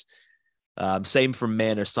he is. Same for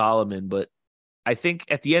Man or Solomon, but I think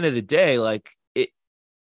at the end of the day, like it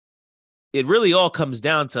really all comes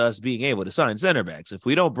down to us being able to sign center backs. If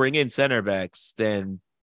we don't bring in center backs, then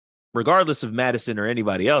regardless of Maddison or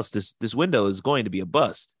anybody else, this window is going to be a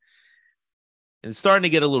bust. And it's starting to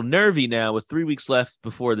get a little nervy now with 3 weeks left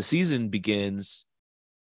before the season begins.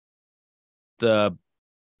 The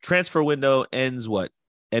transfer window ends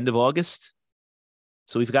end of August?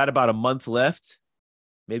 So we've got about a month left.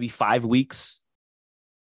 Maybe 5 weeks.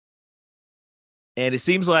 And it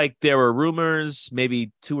seems like there were rumors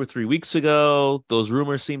maybe 2 or 3 weeks ago. Those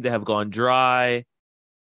rumors seem to have gone dry.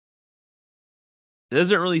 There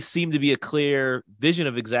doesn't really seem to be a clear vision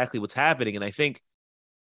of exactly what's happening. And I think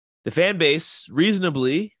the fan base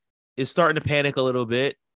reasonably is starting to panic a little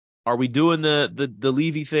bit. Are we doing the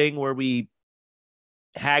Levy thing where we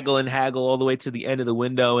haggle all the way to the end of the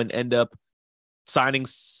window and end up signing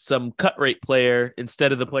some cut rate player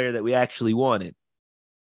instead of the player that we actually wanted?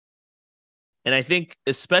 And I think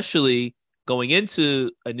especially going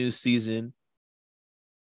into a new season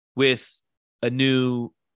with a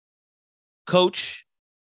new coach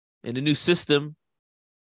and a new system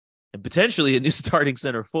and potentially a new starting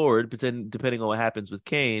center forward, depending on what happens with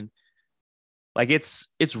Kane, like it's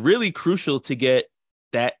really crucial to get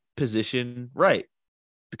that position right,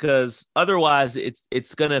 because otherwise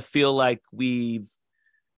it's gonna feel like we've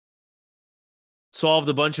solved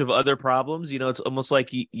a bunch of other problems. It's almost like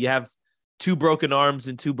you have two broken arms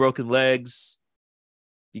and two broken legs.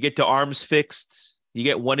 You get the arms fixed, you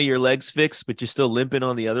get one of your legs fixed, but you're still limping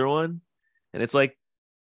on the other one. And it's like,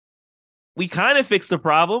 we kind of fixed the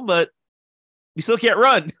problem, but we still can't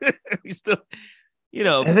run. We still,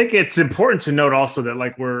 I think it's important to note also that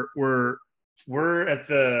like we're at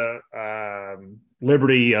the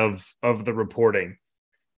liberty of the reporting,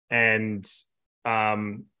 and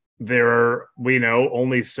there are, we know,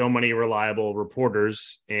 only so many reliable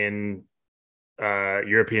reporters in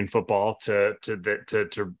European football to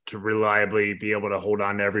reliably be able to hold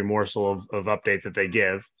on to every morsel of update that they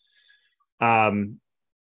give.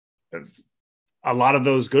 A lot of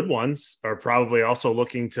those good ones are probably also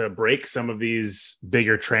looking to break some of these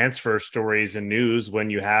bigger transfer stories and news when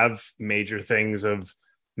you have major things of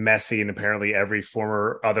Messi and apparently every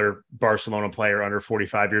former other Barcelona player under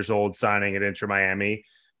 45 years old signing at Inter Miami.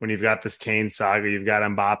 When you've got this Kane saga, you've got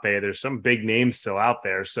Mbappe, there's some big names still out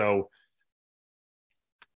there. So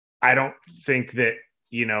I don't think that,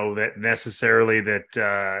 that necessarily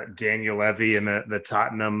that Daniel Levy and the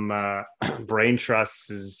Tottenham brain trust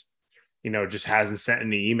is, just hasn't sent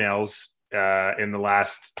any emails in the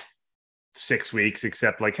last 6 weeks,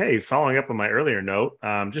 except like, hey, following up on my earlier note,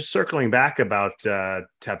 just circling back about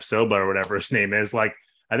Tepsoba or whatever his name is. Like,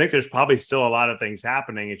 I think there's probably still a lot of things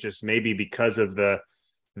happening. It's just maybe because of the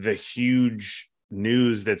huge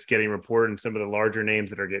news that's getting reported and some of the larger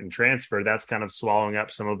names that are getting transferred, that's kind of swallowing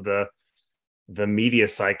up some of the media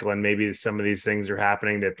cycle. And maybe some of these things are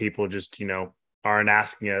happening that people just, aren't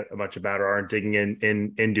asking much about or aren't digging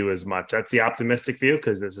into as much. That's the optimistic view,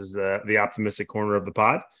 because this is the optimistic corner of the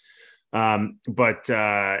pod. But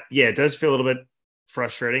it does feel a little bit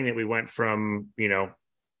frustrating that we went from,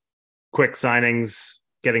 quick signings,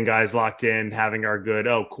 getting guys locked in, having our good,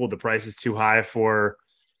 oh, cool, the price is too high for,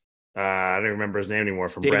 I don't remember his name anymore,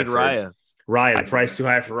 from David Brentford. Raya, the price too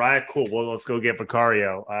high for Raya. Cool. Well, let's go get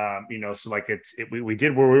Vicario. So like we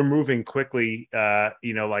were moving quickly,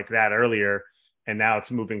 like that earlier, and now it's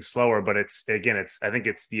moving slower. But I think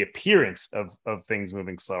it's the appearance of things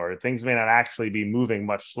moving slower. Things may not actually be moving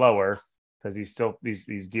much slower because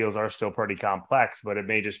these deals are still pretty complex, but it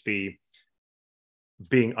may just be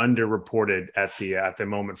being underreported at the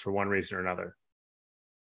moment for one reason or another.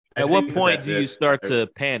 At what point do you start to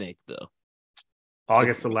panic, though?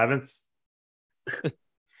 August 11th.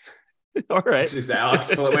 All right. Is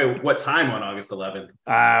Alex? Wait, what time on August 11th?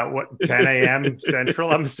 10 a.m.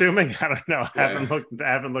 Central, I'm assuming. I don't know. I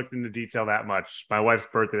haven't looked into detail that much. My wife's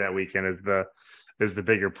birthday that weekend is the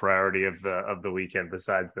bigger priority of the weekend.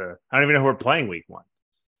 Besides I don't even know who we're playing week one.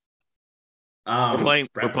 We're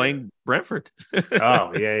playing Brentford.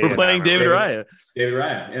 Oh yeah, we're playing David Raya. David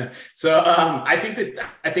Raya, yeah. So I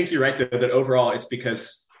think you're right though, that overall it's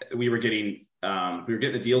because we were getting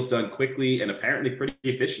the deals done quickly and apparently pretty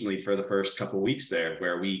efficiently for the first couple of weeks there,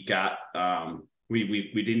 where we got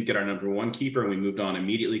we didn't get our number one keeper and we moved on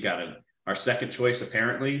immediately, got our second choice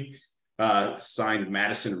apparently, signed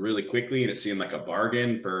Madison really quickly, and it seemed like a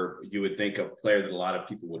bargain for, you would think, a player that a lot of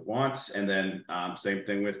people would want. And then same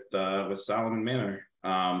thing with Solomon Manor,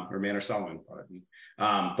 or Manor Solomon, pardon me.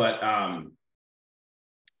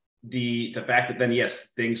 The fact that then, yes,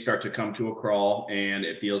 things start to come to a crawl, and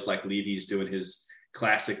it feels like Levy's doing his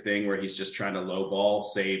classic thing where he's just trying to lowball,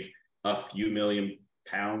 save a few £1 million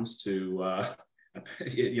to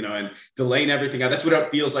and delaying everything out. That's what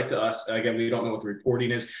it feels like to us. Again, we don't know what the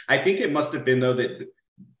reporting is. I think it must have been, though, that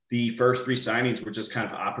the first three signings were just kind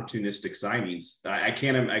of opportunistic signings. I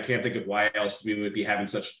can't think of why else we would be having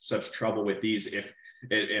such trouble with these if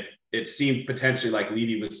it seemed potentially like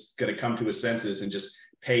Levy was going to come to his senses and just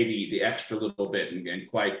pay the extra little bit and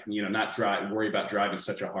quite, not worry about driving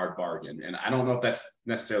such a hard bargain. And I don't know if that's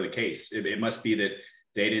necessarily the case. It must be that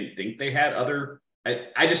they didn't think they had other.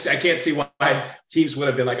 I can't see why teams would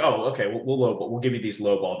have been like, oh, okay, we'll give you these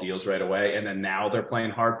low ball deals right away, and then now they're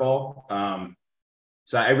playing hardball.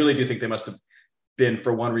 So I really do think they must have been,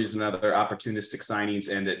 for one reason or another, opportunistic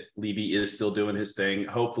signings, and that Levy is still doing his thing.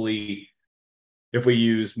 Hopefully, if we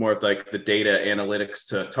use more of like the data analytics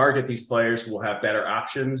to target these players, we'll have better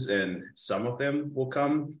options, and some of them will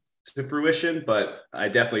come to fruition. But I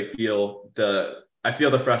definitely feel I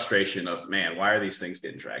feel the frustration of, man, why are these things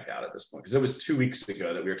getting dragged out at this point? Because it was 2 weeks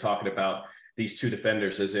ago that we were talking about these two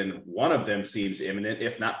defenders, as in one of them seems imminent,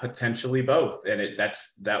 if not potentially both. And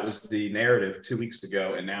that was the narrative 2 weeks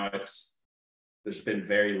ago. And now there's been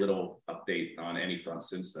very little update on any front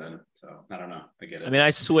since then. So I don't know. I get it. I mean,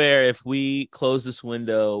 I swear if we close this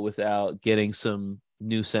window without getting some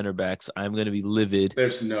new center backs, I'm going to be livid.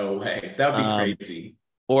 There's no way. That would be crazy.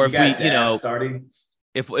 Or if we, starting.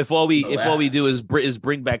 If all we do is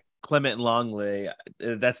bring back Clement and Longley,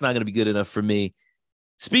 that's not going to be good enough for me.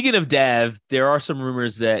 Speaking of Dav, there are some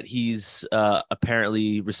rumors that he's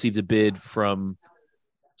apparently received a bid from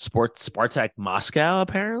Spartak Moscow.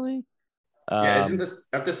 Apparently, isn't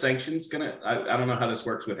the sanctions gonna? I don't know how this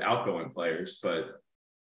works with outgoing players, but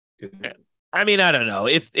I mean, I don't know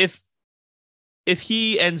if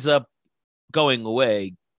he ends up going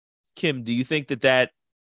away. Kim, do you think that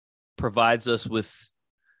provides us with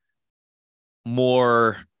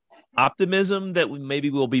more optimism that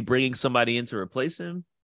maybe we'll be bringing somebody in to replace him?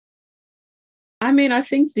 I mean, I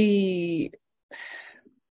think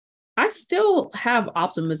I still have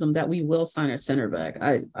optimism that we will sign a center back.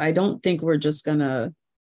 I don't think we're just gonna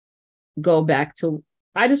go back to.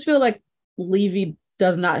 I just feel like Levy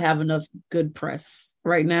does not have enough good press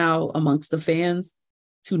right now amongst the fans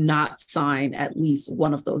to not sign at least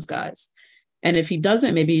one of those guys. And if he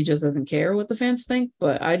doesn't, maybe he just doesn't care what the fans think.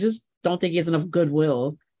 But I just don't think he has enough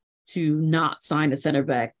goodwill to not sign a center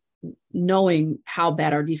back, knowing how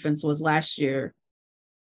bad our defense was last year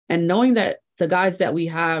and knowing that the guys that we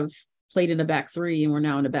have played in the back three and we're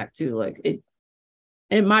now in the back two. Like,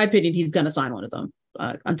 in my opinion, he's going to sign one of them.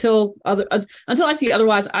 Until I see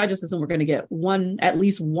otherwise, I just assume we're going to get at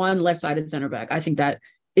least one left-sided center back. I think that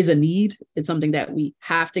is a need. It's something that we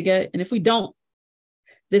have to get. And if we don't,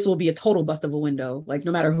 this will be a total bust of a window. Like,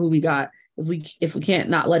 no matter who we got, if we can't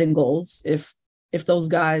not let in goals, if those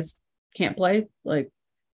guys can't play, like,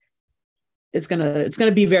 it's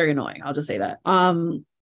gonna be very annoying. I'll just say that.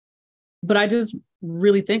 But I just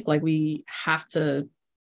really think like we have to,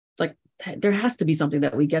 like, there has to be something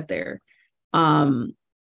that we get there. I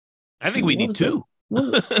think we need two.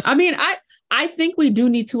 I mean, I think we do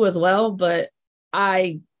need two as well, but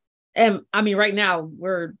right now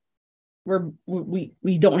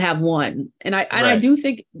we don't have one. And I do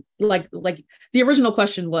think like the original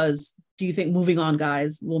question was, do you think moving on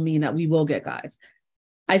guys will mean that we will get guys?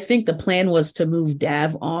 I think the plan was to move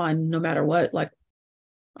Dav on no matter what. Like,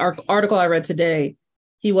 our article I read today,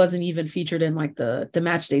 he wasn't even featured in like the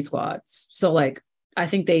match day squads. So like, I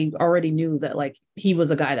think they already knew that like he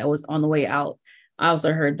was a guy that was on the way out. I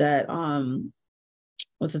also heard that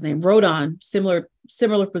what's his name? Rodon,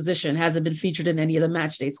 similar position, hasn't been featured in any of the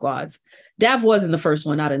match day squads. Dav was in the first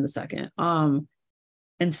one, not in the second. And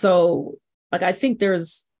so like, I think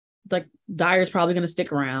there's like Dyer's probably going to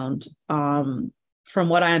stick around. From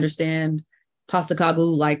what I understand,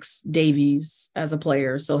 Postacoglu likes Davies as a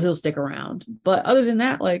player, so he'll stick around. But other than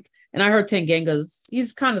that, like, and I heard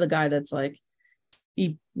he's kind of the guy that's like,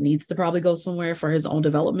 he needs to probably go somewhere for his own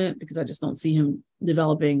development, because I just don't see him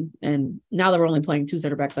developing. And now that we're only playing two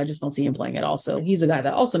center backs, I just don't see him playing at all. So he's a guy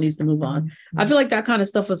that also needs to move on. I feel like that kind of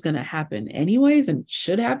stuff was going to happen anyways and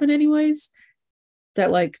should happen anyways. That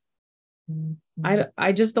like,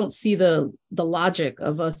 I just don't see the logic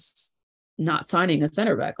of us not signing a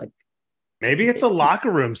center back. Like, maybe it's a locker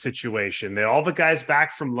room situation. That all the guys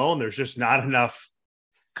back from loan, there's just not enough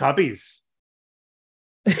cubbies.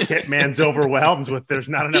 Hitman's overwhelmed with there's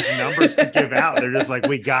not enough numbers to give out. They're just like,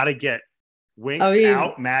 we got to get Winks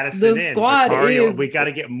out, Madison the in, squad Vicario, we got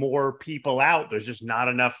to get more people out. There's just not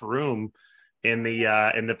enough room in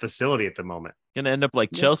the facility at the moment. Gonna end up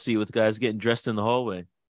like Chelsea with guys getting dressed in the hallway.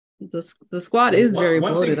 The squad is very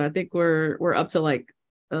bloated. I think we're up to like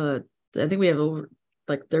I think we have over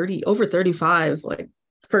 35 like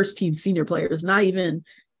first team senior players, not even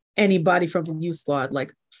anybody from the youth squad,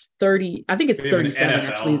 like 30, I think it's 37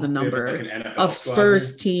 actually is the number of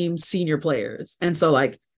first team senior players. And so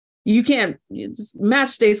like, you can't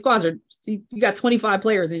match day squads you got 25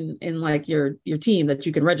 players in like your team that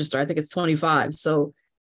you can register. I think it's 25. So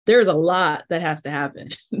there's a lot that has to happen.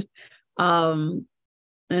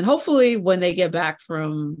 And hopefully when they get back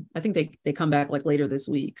from, I think they come back like later this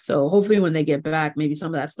week. So hopefully when they get back, maybe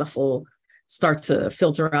some of that stuff will start to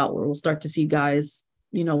filter out, where we'll start to see guys,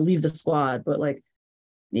 leave the squad. But like,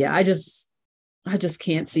 yeah, I just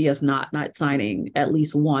can't see us not signing at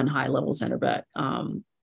least one high level center back.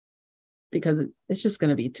 Because it's just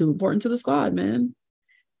going to be too important to the squad, man.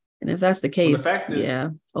 And if that's the case,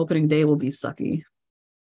 opening day will be sucky.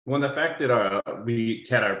 Well, the fact that we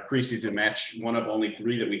had our preseason match, one of only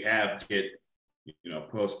 3 that we have, get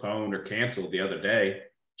postponed or canceled the other day,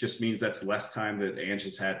 just means that's less time that Ange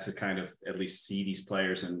has had to kind of at least see these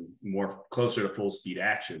players and more closer to full speed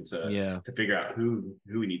action to figure out who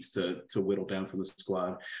he needs to whittle down from the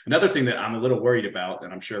squad. Another thing that I'm a little worried about,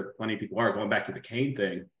 and I'm sure plenty of people are, going back to the Kane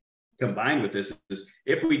thing, combined with this, is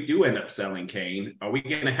if we do end up selling Kane, are we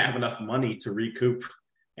going to have enough money to recoup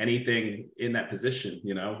anything in that position,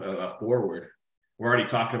 a forward? We're already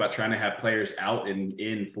talking about trying to have players out and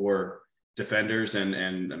in for defenders and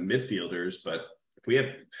midfielders, but if we have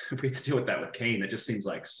to deal with that with Kane, it just seems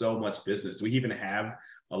like so much business. Do we even have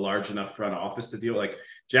a large enough front office to deal? Like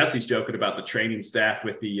Jesse's joking about the training staff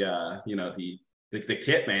with the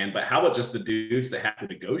kit man, but how about just the dudes that have to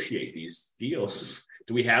negotiate these deals?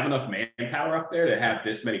 Do we have enough manpower up there to have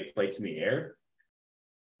this many plates in the air?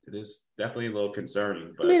 It is definitely a little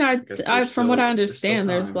concerning. But I from what I understand,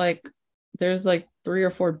 there's like 3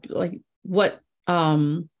 or 4, like what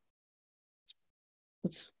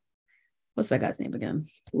what's that guy's name again?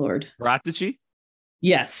 Lord. Ratici?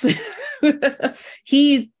 Yes.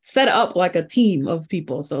 He's set up like a team of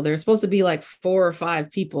people. So there's supposed to be like 4 or 5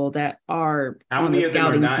 people that are on the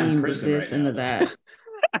scouting team with this and that.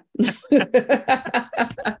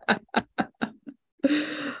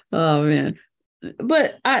 Oh man.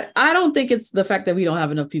 But I don't think it's the fact that we don't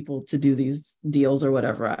have enough people to do these deals or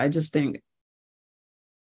whatever. I just think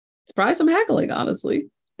it's probably some haggling, honestly.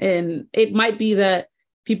 And it might be that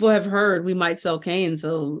people have heard we might sell Kane,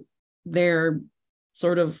 so they're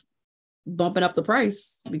sort of bumping up the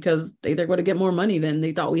price because they're going to get more money than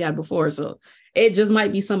they thought we had before. So it just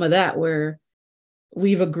might be some of that where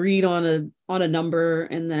we've agreed on a number,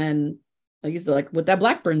 and then like you said, like with that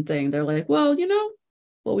Blackburn thing, they're like, well,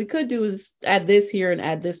 what we could do is add this here and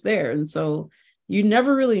add this there. And so you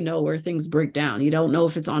never really know where things break down. You don't know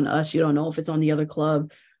if it's on us. You don't know if it's on the other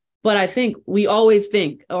club. But I think we always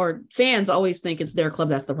think, or fans always think it's their club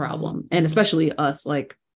that's the problem. And especially us,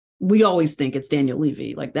 like we always think it's Daniel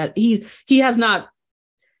Levy, like that. He doesn't have,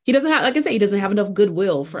 like I say, he doesn't have enough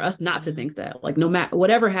goodwill for us not to think that. Like no matter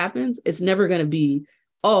whatever happens, it's never going to be,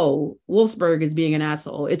 oh, Wolfsburg is being an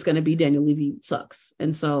asshole. It's going to be Daniel Levy sucks.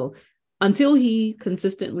 And so until he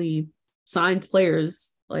consistently signs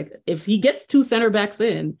players, like if he gets 2 center backs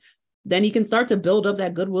in, then he can start to build up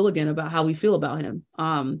that goodwill again about how we feel about him.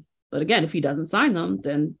 But again, if he doesn't sign them,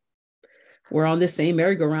 then we're on this same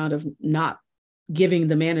merry-go-round of not giving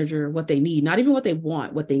the manager what they need, not even what they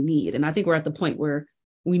want, what they need. And I think we're at the point where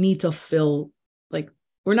we need to fill, like,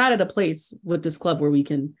 we're not at a place with this club where we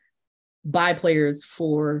can buy players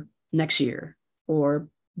for next year or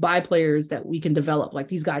buy players that we can develop. Like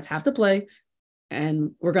these guys have to play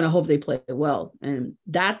and we're going to hope they play well. And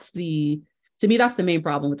to me, that's the main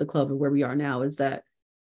problem with the club and where we are now, is that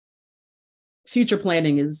future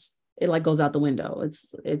planning it like goes out the window.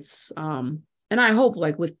 It's and I hope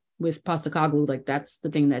like with Postecoglou, like that's the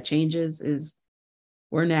thing that changes, is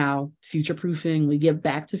we're now future proofing. We get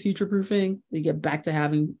back to future proofing. We get back to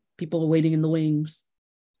having people waiting in the wings,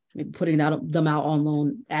 maybe putting them out on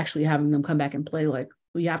loan, actually having them come back and play. Like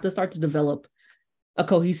we have to start to develop a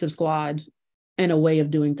cohesive squad and a way of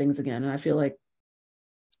doing things again. And I feel like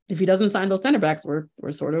if he doesn't sign those center backs,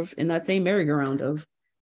 we're sort of in that same merry-go-round of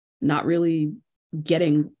not really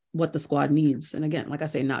getting what the squad needs. And again, like I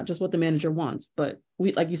say, not just what the manager wants, but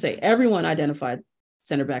we, like you say, everyone identified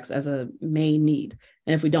center backs as a main need.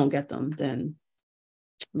 And if we don't get them, then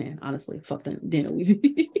man, honestly, fuck Daniel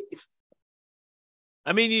Levy.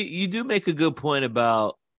 I mean, you do make a good point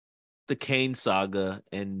about the Kane saga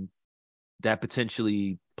and that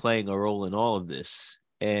potentially playing a role in all of this.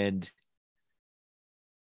 And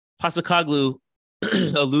Postecoglou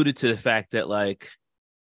alluded to the fact that, like,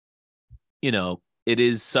 it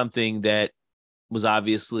is something that was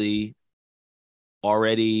obviously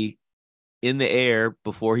already in the air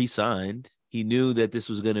before he signed. He knew that this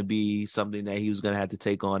was going to be something that he was going to have to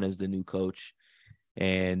take on as the new coach.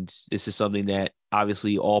 And this is something that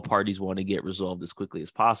obviously all parties want to get resolved as quickly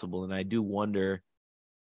as possible. And I do wonder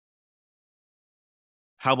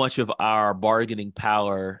how much of our bargaining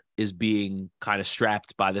power is being kind of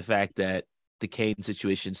strapped by the fact that the Kane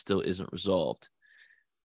situation still isn't resolved.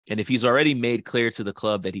 And if he's already made clear to the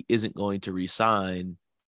club that he isn't going to re-sign,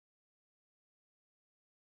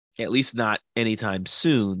 at least not anytime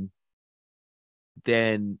soon,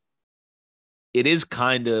 then it is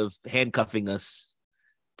kind of handcuffing us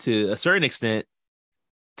to a certain extent,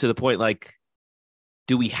 to the point, like,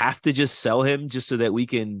 do we have to just sell him just so that we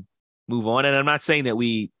can move on? And I'm not saying that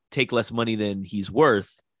we take less money than he's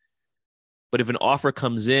worth, but if an offer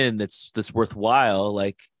comes in that's worthwhile,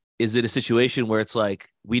 like, is it a situation where it's like,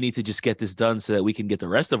 we need to just get this done so that we can get the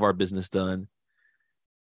rest of our business done?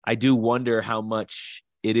 I do wonder how much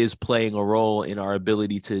it is playing a role in our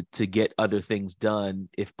ability to get other things done.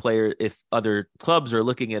 If other clubs are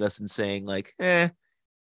looking at us and saying like,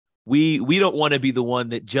 we don't want to be the one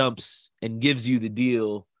that jumps and gives you the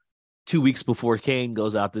deal 2 weeks before Kane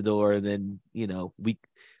goes out the door, and then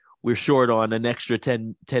we're short on an extra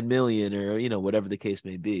 10 million or whatever the case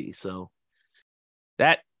may be. So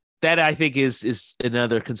that I think is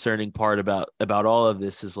another concerning part about all of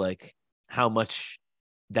this, is like how much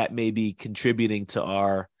that may be contributing to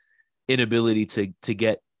our inability to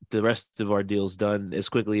get the rest of our deals done as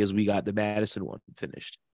quickly as we got the Madison one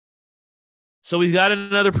finished. So we've got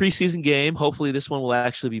another preseason game. Hopefully this one will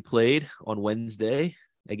actually be played on Wednesday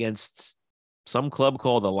against some club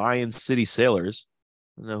called the Lion City Sailors.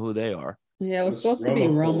 I don't know who they are. Yeah, it was supposed to be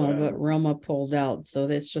Roma, but Roma pulled out. So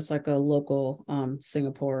it's just like a local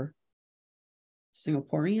Singaporean,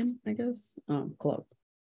 I guess, club.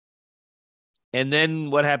 And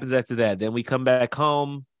then what happens after that? Then we come back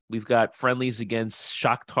home. We've got friendlies against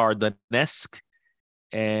Shakhtar Donetsk.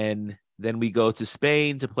 And then we go to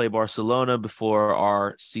Spain to play Barcelona before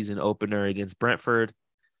our season opener against Brentford.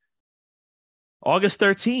 August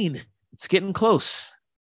 13. It's getting close.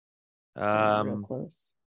 Real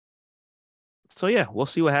close. So, yeah, we'll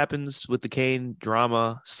see what happens with the Kane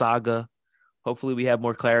drama saga. Hopefully we have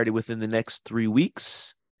more clarity within the next 3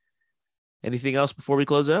 weeks. Anything else before we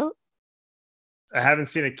close out? I haven't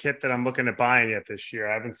seen a kit that I'm looking at buying yet this year.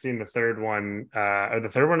 I haven't seen the third one. Or the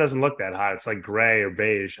third one doesn't look that hot. It's like gray or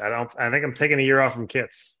beige. I think I'm taking a year off from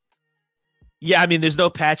kits. Yeah, I mean, there's no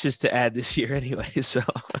patches to add this year anyway, so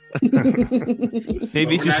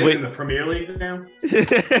maybe just wait. In the Premier League now.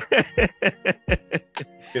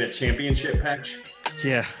 Get a championship patch.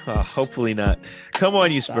 Yeah, hopefully not. Come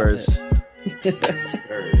on, you Spurs.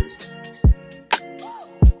 Spurs.